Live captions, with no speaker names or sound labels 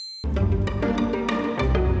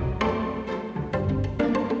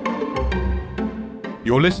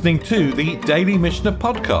You're listening to the Daily Mishnah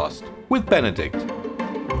Podcast with Benedict.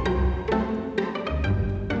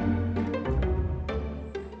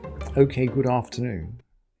 Okay, good afternoon.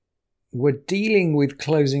 We're dealing with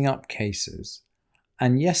closing up cases,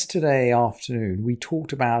 and yesterday afternoon we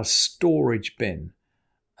talked about a storage bin,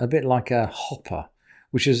 a bit like a hopper,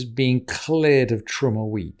 which is being cleared of Terumot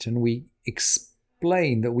wheat, and we explained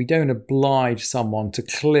that we don't oblige someone to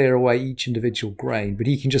clear away each individual grain, but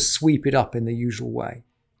he can just sweep it up in the usual way.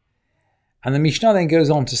 And the Mishnah then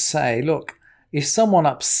goes on to say, look, if someone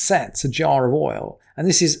upsets a jar of oil, and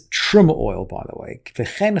this is Terumot oil, by the way,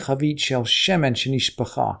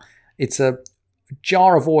 it's a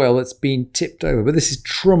jar of oil that's been tipped over, but this is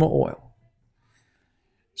Terumot oil.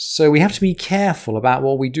 So we have to be careful about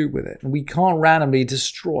what we do with it. And we can't randomly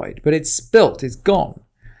destroy it, but it's spilt, it's gone.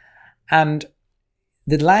 And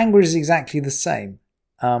the language is exactly the same.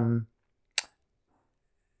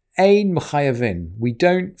 Ein mechayavin. We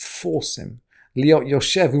don't force him. Liot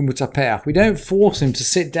yoshev umutapeach. We don't force him to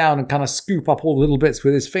sit down and kind of scoop up all the little bits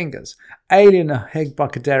with his fingers. Ein noheg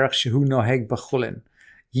b'kaderech shehu noheg b'chulin.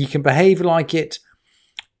 He can behave like it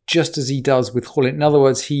just as he does with chulin. In other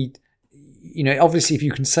words, obviously if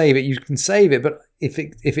you can save it, you can save it, but if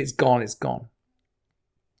it's gone, it's gone.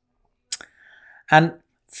 And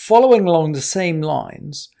following along the same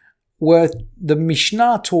lines, where the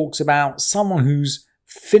Mishnah talks about someone who's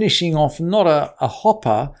finishing off not a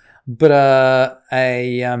hopper, but a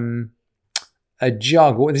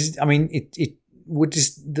jug.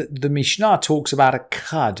 The Mishnah talks about a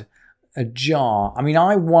cud, a jar. I mean,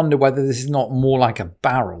 I wonder whether this is not more like a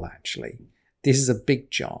barrel, actually. This is a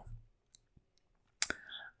big jar.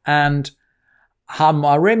 And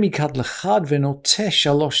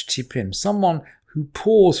someone who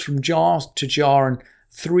pours from jar to jar and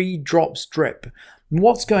 3 drops drip. And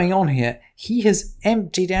what's going on here? He has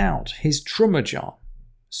emptied out his Terumot jar.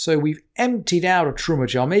 So we've emptied out a Terumot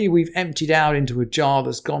jar. Maybe we've emptied out into a jar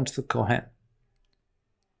that's gone to the Kohen.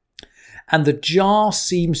 And the jar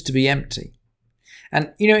seems to be empty.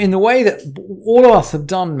 And, in the way that all of us have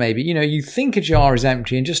done maybe, you think a jar is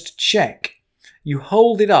empty and just to check, you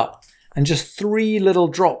hold it up and just 3 little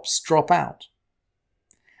drops drop out.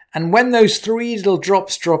 And when those 3 little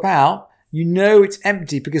drops drop out, you know it's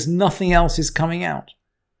empty because nothing else is coming out.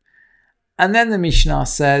 And then the Mishnah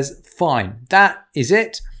says, fine, that is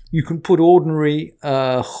it. You can put ordinary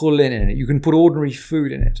chulin in it. You can put ordinary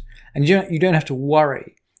food in it. And you don't have to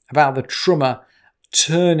worry about the truma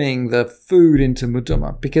turning the food into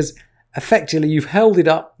muduma, because effectively you've held it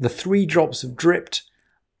up, the 3 drops have dripped,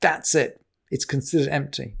 that's it. It's considered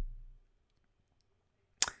empty.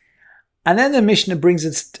 And then the Mishnah brings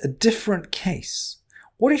us a different case.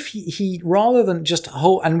 What if he rather than just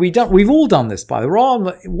hold, and we've all done this by the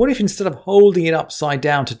way, what if instead of holding it upside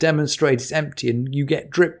down to demonstrate it's empty and you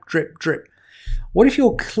get drip, drip, drip, what if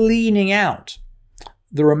you're cleaning out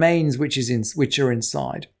the remains which are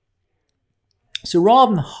inside? So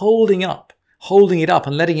rather than holding it up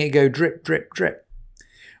and letting it go drip, drip, drip,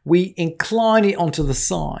 we incline it onto the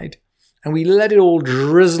side and we let it all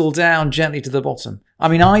drizzle down gently to the bottom. I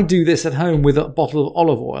mean, I do this at home with a bottle of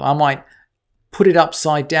olive oil. I might put it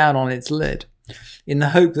upside down on its lid in the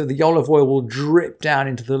hope that the olive oil will drip down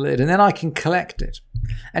into the lid, and then I can collect it.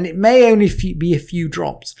 And it may only be a few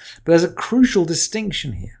drops, but there's a crucial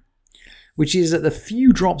distinction here, which is that the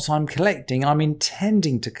few drops I'm collecting, I'm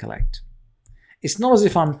intending to collect. It's not as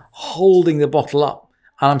if I'm holding the bottle up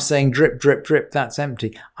and I'm saying drip, drip, drip, that's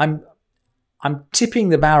empty. I'm tipping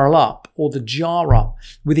the barrel up or the jar up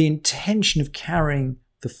with the intention of carrying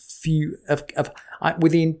the few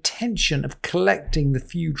with the intention of collecting the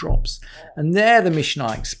few drops. And there the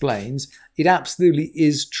Mishnah explains it absolutely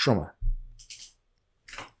is truma,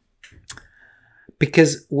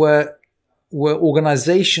 because we're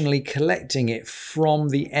organizationally collecting it from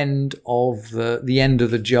the end of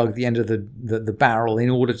the jug, the end of the barrel,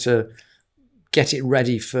 in order to get it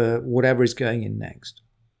ready for whatever is going in next.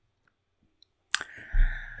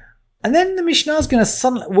 And then the Mishnah is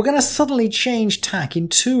we're going to suddenly change tack in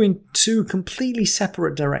two completely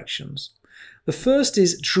separate directions. The first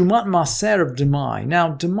is Trumat Maser of Demai.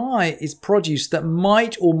 Now, Demai is produce that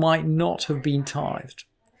might or might not have been tithed.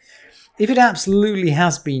 If it absolutely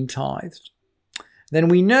has been tithed, then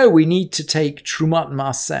we know we need to take Trumat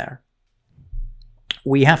Maser.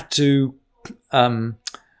 We have to give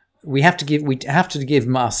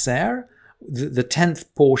Maser, the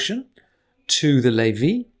 10th portion, to the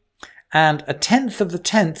Levi. And 1/10 of the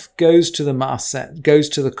 10th goes to the Maaser, goes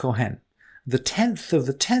to the Kohen. The 10th of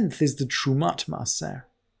the 10th is the Trumat Maaser.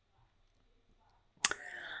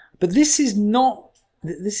 But this is not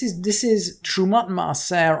this is Terumot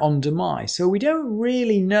Maaser on Demai. So we don't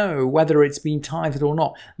really know whether it's been tithed or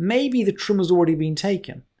not. Maybe the Trumah's already been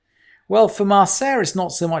taken. Well, for Maaser, it's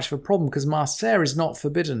not so much of a problem because Maaser is not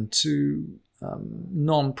forbidden to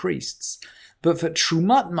non-priests. But for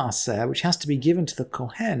Terumot Maaser, which has to be given to the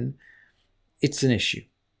Kohen, it's an issue.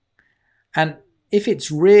 And if it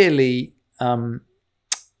was really,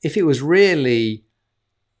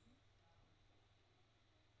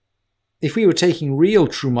 if we were taking real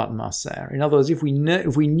Terumot Maaser, in other words, if we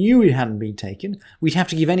knew it hadn't been taken, we'd have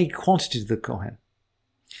to give any quantity to the Kohen.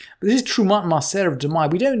 But this is Terumot Maaser of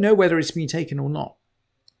Demai. We don't know whether it's been taken or not.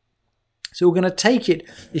 So we're going to take it,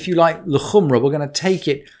 if you like, l'chumra, we're going to take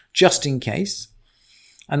it just in case.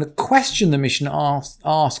 And the question the Mishnah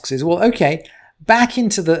asks is, well, okay, back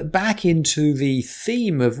into the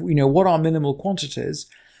theme of, what are minimal quantities?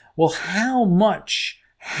 Well, how much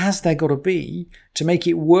has there got to be to make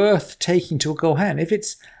it worth taking to a Kohen? If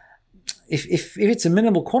it's a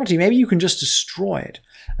minimal quantity, maybe you can just destroy it.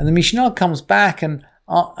 And the Mishnah comes back and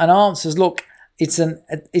answers, look, it's an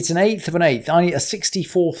eighth of an eighth, i.e. a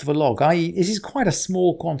 64th of a log, i.e. this is quite a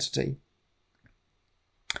small quantity.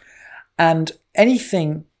 And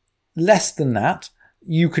anything less than that,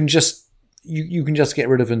 you can just get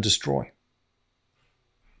rid of and destroy.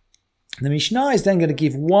 The Mishnah is then going to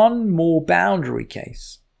give one more boundary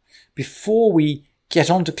case before we get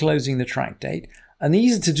on to closing the tractate, and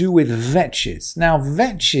these are to do with vetches. Now,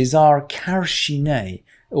 vetches are karshine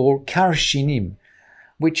or karshinim,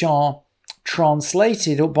 which are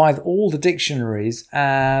translated by all the dictionaries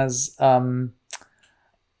as, the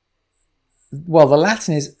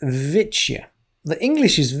Latin is vitia. The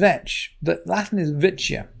English is vetch. The Latin is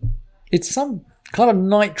vitia. It's some kind of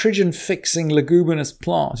nitrogen-fixing leguminous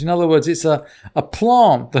plant. In other words, it's a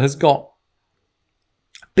plant that has got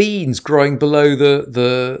beans growing below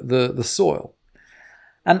the soil.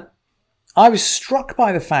 And I was struck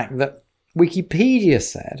by the fact that Wikipedia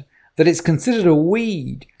said that it's considered a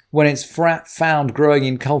weed when it's found growing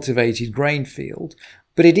in cultivated grain field,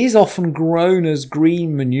 but it is often grown as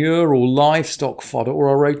green manure or livestock fodder or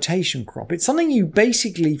a rotation crop. It's something you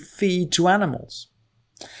basically feed to animals.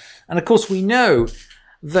 And of course, we know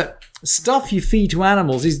that stuff you feed to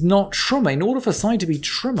animals is not truma. In order for something to be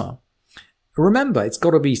truma, remember, it's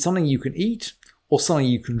got to be something you can eat, or something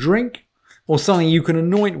you can drink, or something you can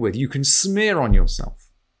anoint with, you can smear on yourself.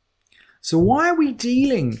 So why are we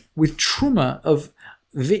dealing with truma of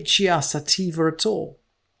vitia sativa at all?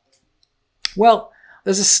 Well,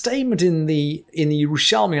 there's a statement in the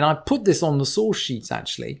Yerushalmi, and I put this on the source sheets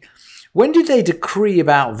actually. When did they decree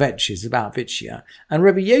about vetches, about vitia? And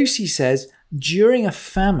Rabbi Yossi says, during a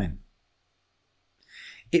famine.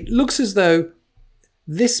 It looks as though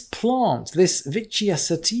this plant, this vitia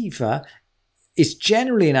sativa, is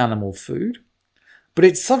generally an animal food, but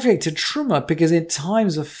it's subject to truma because in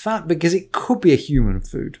times of famine, because it could be a human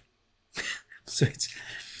food. So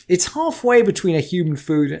it's halfway between a human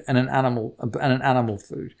food and an animal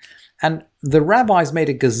food. And the rabbis made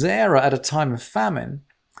a gezerah at a time of famine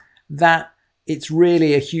that it's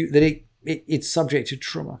really it's subject to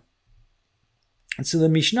truma. And so the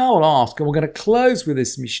Mishnah will ask, and we're going to close with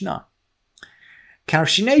this Mishnah. You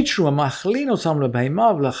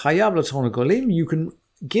can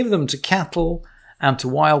give them to cattle and to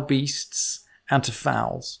wild beasts and to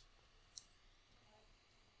fowls.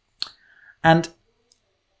 And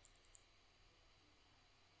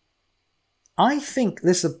I think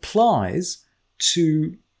this applies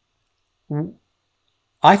to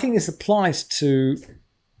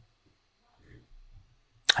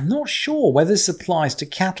I'm not sure whether this applies to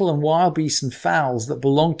cattle and wild beasts and fowls that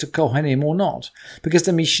belong to Kohanim or not, because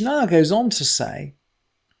the Mishnah goes on to say,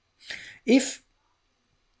 if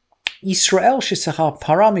Israel shesachar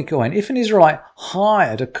parami Kohen, if an Israelite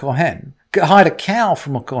hired a cow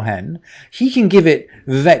from a Kohen, he can give it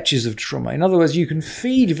vetches of truma. In other words, you can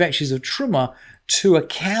feed vetches of truma to a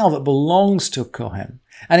cow that belongs to a Kohen.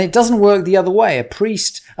 And it doesn't work the other way. A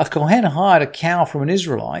Kohen hired a cow from an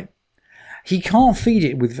Israelite, he can't feed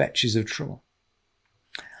it with vetches of truma.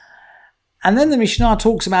 And then the Mishnah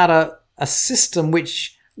talks about a system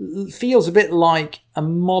which feels a bit like a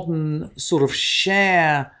modern sort of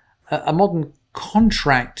share, a modern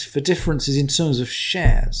contract for differences in terms of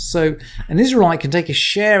shares. So an Israelite can take a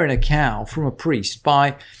share in a cow from a priest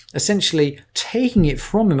by essentially taking it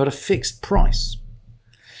from him at a fixed price.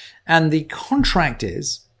 And the contract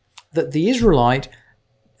is that the Israelite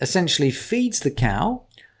essentially feeds the cow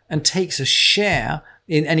and takes a share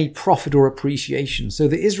in any profit or appreciation. So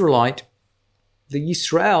the Israelite, the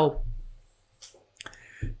Yisrael,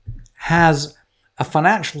 has a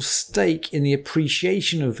financial stake in the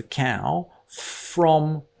appreciation of the cow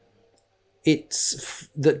from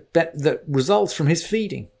that results from his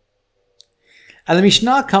feeding. And the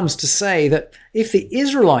Mishnah comes to say that if the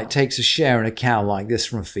Israelite takes a share in a cow like this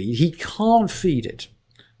from a feed, he can't feed it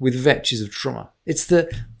with vetches of truma. It's the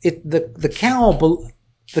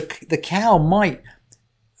cow might,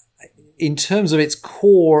 in terms of its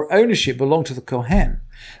core ownership, belong to the Kohen,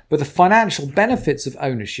 but the financial benefits of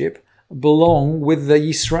ownership belong with the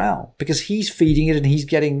Yisrael, because he's feeding it and he's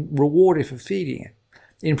getting rewarded for feeding it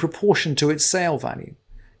in proportion to its sale value.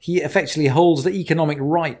 He effectively holds the economic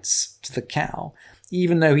rights to the cow,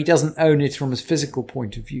 even though he doesn't own it from a physical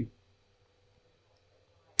point of view.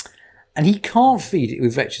 And he can't feed it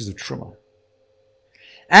with vetches of truma.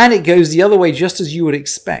 And it goes the other way, just as you would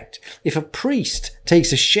expect. If a priest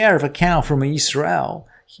takes a share of a cow from a Yisrael,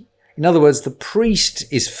 in other words, the priest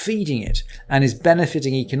is feeding it and is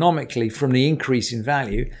benefiting economically from the increase in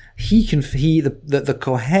value, the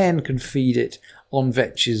Kohen can feed it on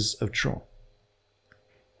vetches of truma.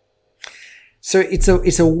 So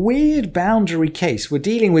it's a weird boundary case. We're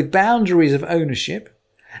dealing with boundaries of ownership,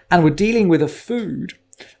 and we're dealing with a food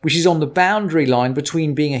which is on the boundary line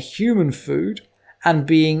between being a human food and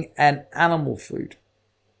being an animal food.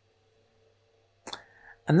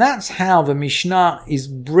 And that's how the Mishnah is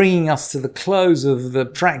bringing us to the close of the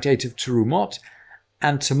tractate of Terumot.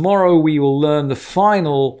 And tomorrow we will learn the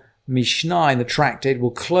final Mishnah in the tractate.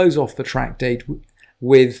 We'll close off the tractate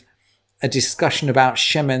with a discussion about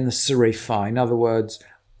shemen serefah, in other words,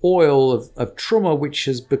 oil of truma which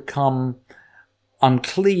has become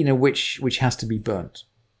unclean and which has to be burnt.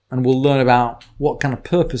 And we'll learn about what kind of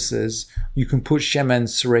purposes you can put shemen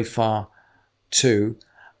serefah to.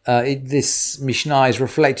 This Mishnah is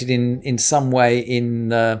reflected in some way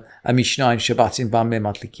in a Mishnah in Shabbat in Bameh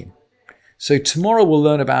Matlikim. So tomorrow we'll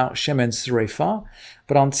learn about shemen serefah,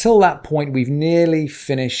 but until that point we've nearly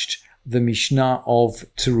finished the Mishnah of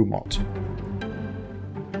Terumot.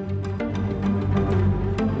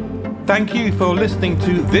 Thank you for listening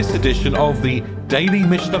to this edition of the Daily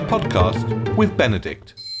Mishnah Podcast with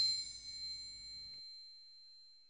Benedict.